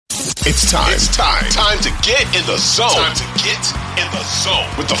It's time. It's time. Time to get in the zone. Time to get in the zone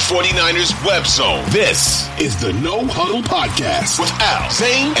with the 49ers Web Zone. This is the No Huddle Podcast with Al,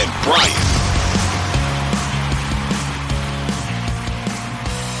 Zane, and Brian.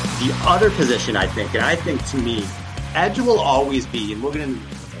 The other position, I think to me, edge will always be, and we'll get into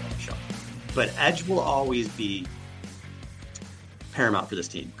this on the show, but edge will always be paramount for this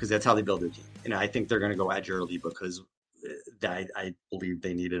team because that's how they build their team. And I think they're going to go edge early because I believe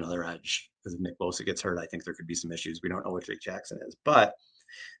they need another edge because if Nick Bosa gets hurt, I think there could be some issues. We don't know what Jake Jackson is. But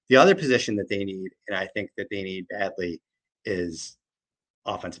the other position that they need, and I think that they need badly, is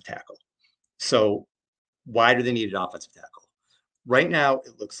offensive tackle. So why do they need an offensive tackle? Right now,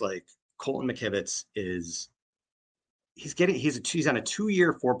 it looks like Colton McKivitz he's on a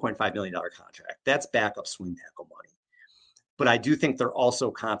 2-year, $4.5 million contract. That's backup swing tackle money. But I do think they're also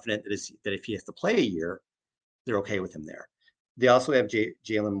confident that if he has to play a year, they're okay with him there. They also have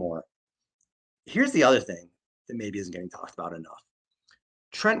Jalen Moore. Here's the other thing that maybe isn't getting talked about enough.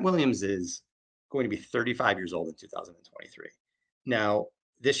 Trent Williams is going to be 35 years old in 2023. Now,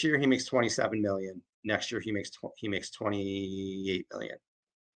 this year he makes $27 million. Next year he makes $28 million.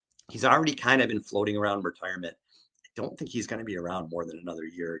 He's already kind of been floating around retirement. I don't think he's going to be around more than another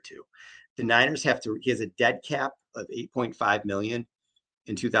year or two. The Niners he has a dead cap of $8.5 million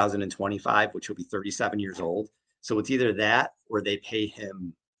in 2025, which will be 37 years old. So it's either that or they pay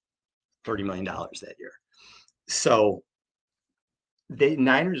him $30 million that year. So the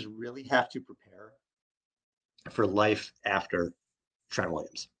Niners really have to prepare for life after Trent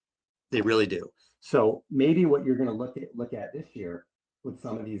Williams. They really do. So maybe what you're going to look at this year with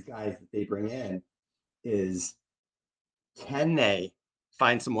some of these guys that they bring in is, can they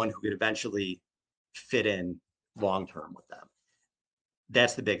find someone who could eventually fit in long-term with them?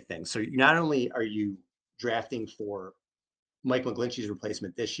 That's the big thing. So not only are you drafting for Mike McGlinchey's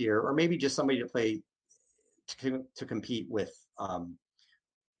replacement this year, or maybe just somebody to play to compete with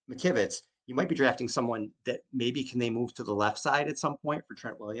McKivitz, you might be drafting someone that maybe can they move to the left side at some point for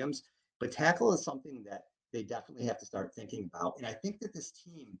Trent Williams. But tackle is something that they definitely have to start thinking about. And I think that this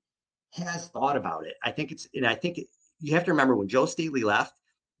team has thought about it. You have to remember when Joe Staley left,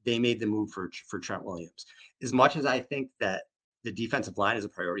 they made the move for Trent Williams. As much as I think that the defensive line is a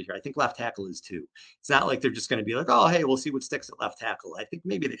priority here, I think left tackle is too. It's not like they're just going to be like, oh, hey, we'll see what sticks at left tackle. I think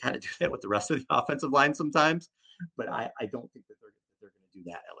maybe they kind of do that with the rest of the offensive line sometimes, but I don't think that they're going to do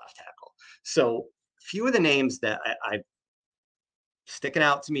that at left tackle. So few of the names that I sticking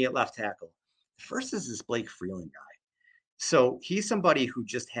out to me at left tackle. The first is this Blake Freeland guy. So he's somebody who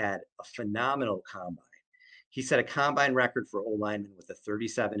just had a phenomenal combine. He set a combine record for O-lineman with a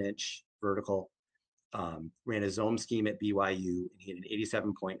 37-inch vertical. Ran a zone scheme at BYU, and he had an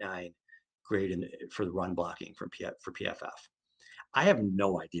 87.9 grade for the run blocking for PFF. I have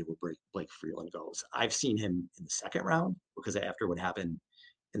no idea where Blake Freeland goes. I've seen him in the second round because after what happened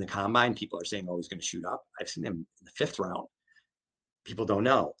in the combine, people are saying, oh, he's going to shoot up. I've seen him in the fifth round. People don't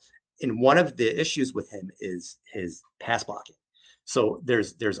know. And one of the issues with him is his pass blocking. So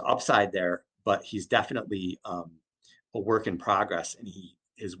there's upside there, but he's definitely a work in progress, and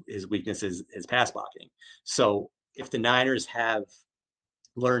his weakness is pass blocking. So if the Niners have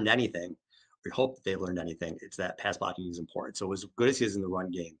learned anything, we hope that they learned anything, it's that pass blocking is important. So as good as he is in the run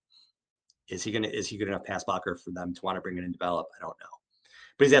game, is he good enough pass blocker for them to want to bring in and develop? I don't know.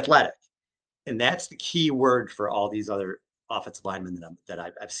 But he's athletic. And that's the key word for all these other offensive linemen that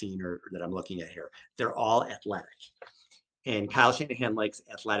I've seen or that I'm looking at here. They're all athletic. And Kyle Shanahan likes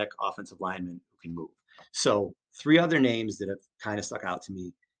athletic offensive linemen who can move. So 3 other names that have kind of stuck out to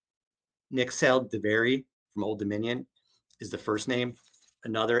me. Nick Saldiveri from Old Dominion is the first name.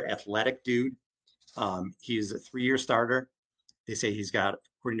 Another athletic dude. He's a 3-year starter. They say he's got,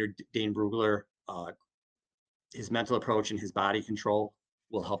 according to Dane Brugler, his mental approach and his body control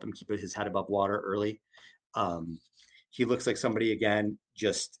will help him keep his head above water early. He looks like somebody, again,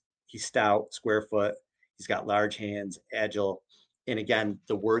 he's stout, square foot. He's got large hands, agile. And again,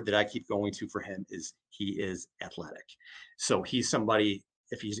 the word that I keep going to for him is he is athletic. So he's somebody,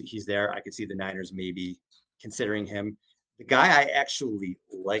 if he's there, I could see the Niners maybe considering him. The guy I actually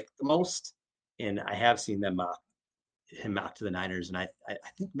like the most, and I have seen him mocked to the Niners, and I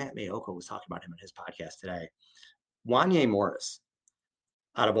think Matt Mayoko was talking about him on his podcast today. Wanye Morris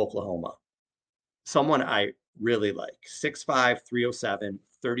out of Oklahoma. Someone I really like. 6'5", 307,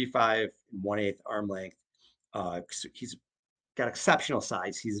 35 1/8 arm length. He's got exceptional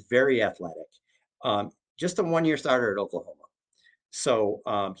size. He's very athletic. Just a 1-year starter at Oklahoma. So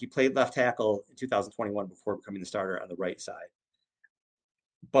he played left tackle in 2021 before becoming the starter on the right side.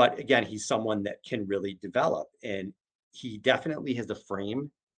 But again, he's someone that can really develop, and he definitely has the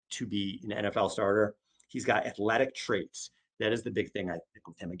frame to be an NFL starter. He's got athletic traits. That is the big thing I think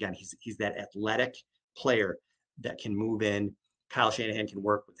with him. Again, he's that athletic player that can move in. Kyle Shanahan can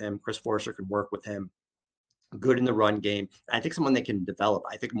work with him. Chris Forrester can work with him. Good in the run game. I think someone they can develop.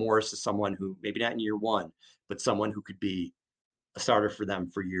 I think Morris is someone who maybe not in year one, but someone who could be a starter for them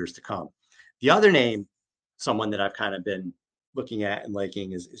for years to come. The other name, someone that I've kind of been looking at and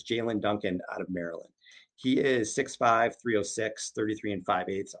liking is Jalen Duncan out of Maryland. He is 6'5", 306, 33 and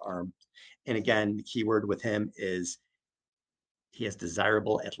 5/8 arm. And again, the key word with him is he has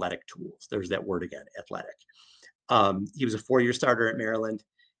desirable athletic tools. There's that word again, athletic. He was a 4-year starter at Maryland.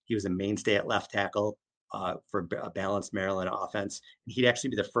 He was a mainstay at left tackle for a balanced Maryland offense. And he'd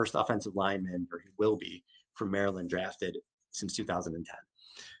actually be the first offensive lineman, or he will be, from Maryland drafted since 2010.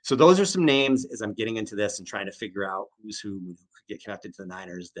 So those are some names as I'm getting into this and trying to figure out who's who could get connected to the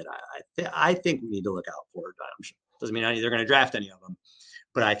Niners that I think we need to look out for. Doesn't mean they're going to draft any of them,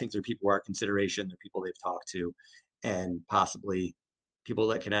 but I think they're people who are consideration. They're people they've talked to, and possibly people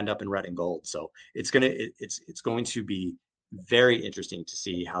that can end up in red and gold. So it's going to be very interesting to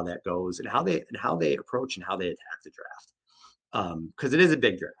see how that goes and how they approach and how they attack the draft. Because it is a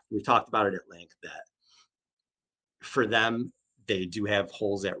big draft. We've talked about it at length that for them, they do have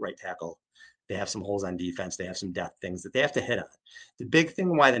holes at right tackle. They have some holes on defense. They have some depth things that they have to hit on. The big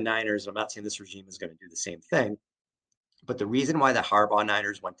thing why the Niners, I'm not saying this regime is going to do the same thing, but the reason why the Harbaugh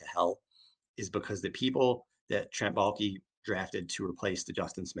Niners went to hell is because the people that Trent Baalke drafted to replace the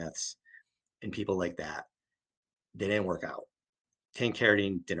Justin Smiths and people like that, they didn't work out. Tank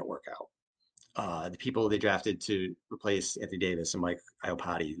Carradine didn't work out. The people they drafted to replace Anthony Davis and Mike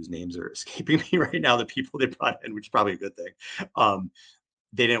Iopati, whose names are escaping me right now, the people they brought in, which is probably a good thing,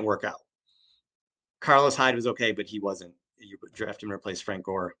 they didn't work out. Carlos Hyde was okay, but he wasn't. You drafted him to replace Frank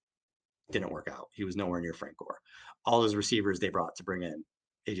Gore. Didn't work out. He was nowhere near Frank Gore. All those receivers they brought to bring in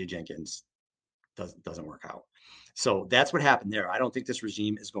AJ Jenkins doesn't work out. So that's what happened there. I don't think this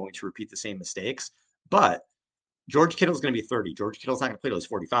regime is going to repeat the same mistakes, but George Kittle's going to be 30. George Kittle's not going to play till he's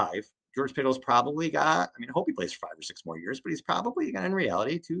 45. George Kittle's probably got, I hope he plays for 5 or 6 more years, but he's probably got, in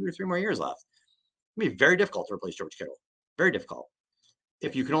reality, 2 or 3 more years left. It'll be very difficult to replace George Kittle. Very difficult.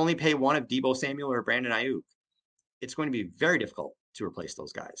 If you can only pay one of Deebo Samuel or Brandon Ayuk, it's going to be very difficult to replace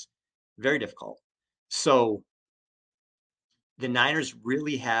those guys. Very difficult. So the Niners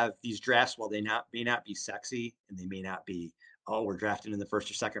really have these drafts, while they may not be sexy, and they may not be, oh, we're drafting in the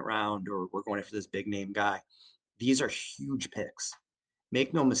 1st or 2nd round, or we're going after this big name guy. These are huge picks.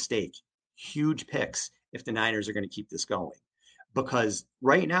 Make no mistake, huge picks if the Niners are going to keep this going. Because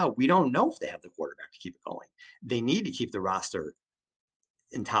right now, we don't know if they have the quarterback to keep it going. They need to keep the roster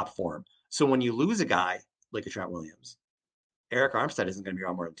in top form. So when you lose a guy like a Trent Williams, Eric Armstead isn't going to be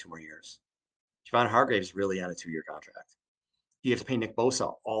around more than 2 more years. Javon Hargrave's really on a 2-year contract. You have to pay Nick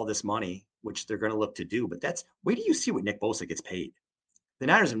Bosa all this money, which they're going to look to do. But wait till you see what Nick Bosa gets paid. The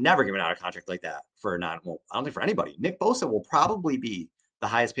Niners have never given out a contract like that for I don't think for anybody. Nick Bosa will probably be the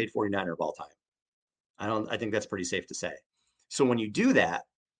highest paid 49er of all time. I think that's pretty safe to say. So when you do that,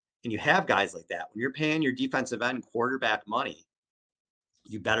 and you have guys like that, when you're paying your defensive end quarterback money,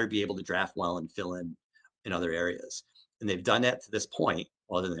 you better be able to draft well and fill in other areas. And they've done that to this point,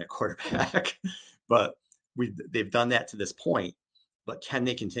 other than a quarterback, but they've done that to this point, but can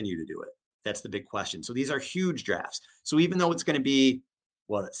they continue to do it? That's the big question. So these are huge drafts. So even though it's going to be,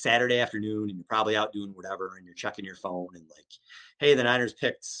 Saturday afternoon, and you're probably out doing whatever, and you're checking your phone, and like, hey, the Niners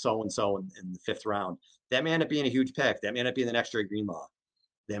picked so-and-so in the 5th round. That may end up being a huge pick. That may end up being the next Dre Greenlaw.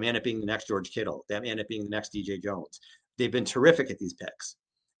 That may end up being the next George Kittle. That may end up being the next DJ Jones. They've been terrific at these picks,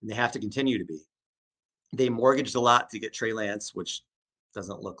 and they have to continue to be. They mortgaged a lot to get Trey Lance, which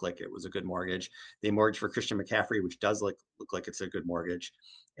doesn't look like it was a good mortgage. They mortgaged for Christian McCaffrey, which does look like it's a good mortgage.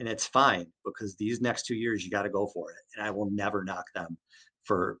 And it's fine, because these next 2 years, you got to go for it. And I will never knock them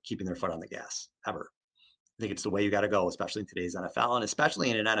for keeping their foot on the gas, ever. I think it's the way you got to go, especially in today's NFL, and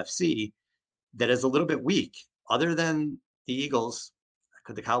especially in an NFC that is a little bit weak. Other than the Eagles,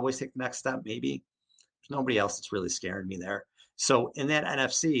 could the Cowboys take the next step? Maybe. There's nobody else that's really scaring me there. So in that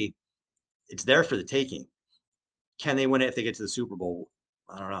NFC, it's there for the taking. Can they win it if they get to the Super Bowl?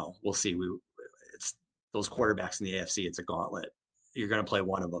 I don't know. We'll see. It's those quarterbacks in the AFC. It's a gauntlet. You're going to play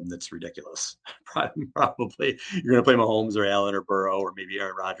one of them that's ridiculous. Probably you're going to play Mahomes or Allen or Burrow, or maybe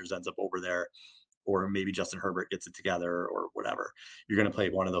Aaron Rodgers ends up over there, or maybe Justin Herbert gets it together, or whatever. You're going to play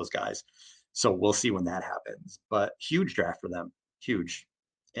one of those guys. So we'll see when that happens. But huge draft for them. Huge.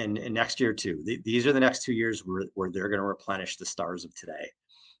 And next year too. These are the next 2 years where they're going to replenish the stars of today,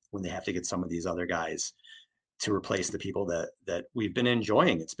 when they have to get some of these other guys to replace the people that we've been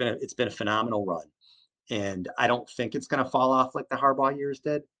enjoying. It's been a phenomenal run. And I don't think it's going to fall off like the Harbaugh years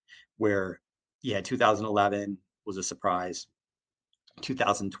did. where, yeah, 2011 was a surprise.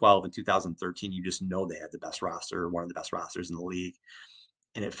 2012 and 2013, you just know they had the best roster, one of the best rosters in the league,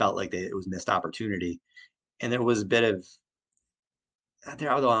 and it felt like it was missed opportunity. And there was a bit of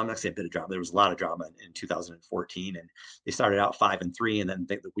there, although I'm not gonna say a bit of drama, there was a lot of drama in 2014, and they started out 5-3, and then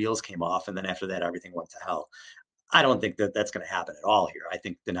the wheels came off, and then after that, everything went to hell. I don't think that that's going to happen at all here. I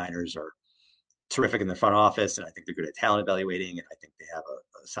think the Niners are terrific in the front office, and I think they're good at talent evaluating, and I think they have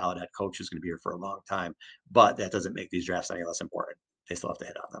a solid head coach who's going to be here for a long time. But that doesn't make these drafts any less important. They still have to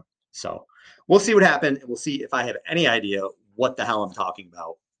hit on them. So we'll see what happens, and we'll see if I have any idea what the hell I'm talking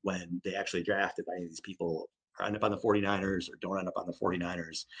about when they actually draft, if any of these people end up on the 49ers or don't end up on the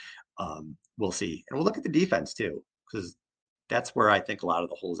 49ers. We'll see. And we'll look at the defense too, because that's where I think a lot of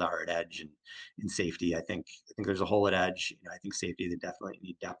the holes are at edge and in safety. I think there's a hole at edge. I think safety, they definitely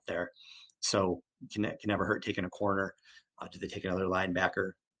need depth there. So can never hurt taking a corner. Do they take another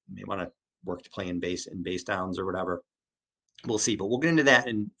linebacker? You may want to work to play in base downs or whatever. We'll see, but we'll get into that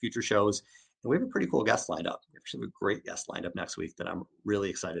in future shows. And we have a pretty cool guest lined up. We actually have a great guest lined up next week that I'm really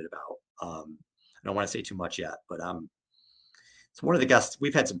excited about. I don't want to say too much yet, but it's one of the guests.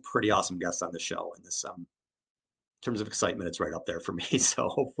 We've had some pretty awesome guests on the show, and this in terms of excitement, it's right up there for me. So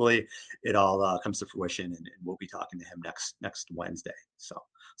hopefully it all comes to fruition, and we'll be talking to him next Wednesday. So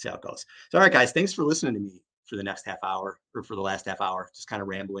see how it goes. So all right, guys, thanks for listening to me for the next half hour, or for the last half hour, just kind of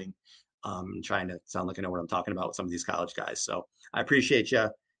rambling, trying to sound like I know what I'm talking about with some of these college guys. So I appreciate you,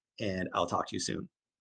 and I'll talk to you soon.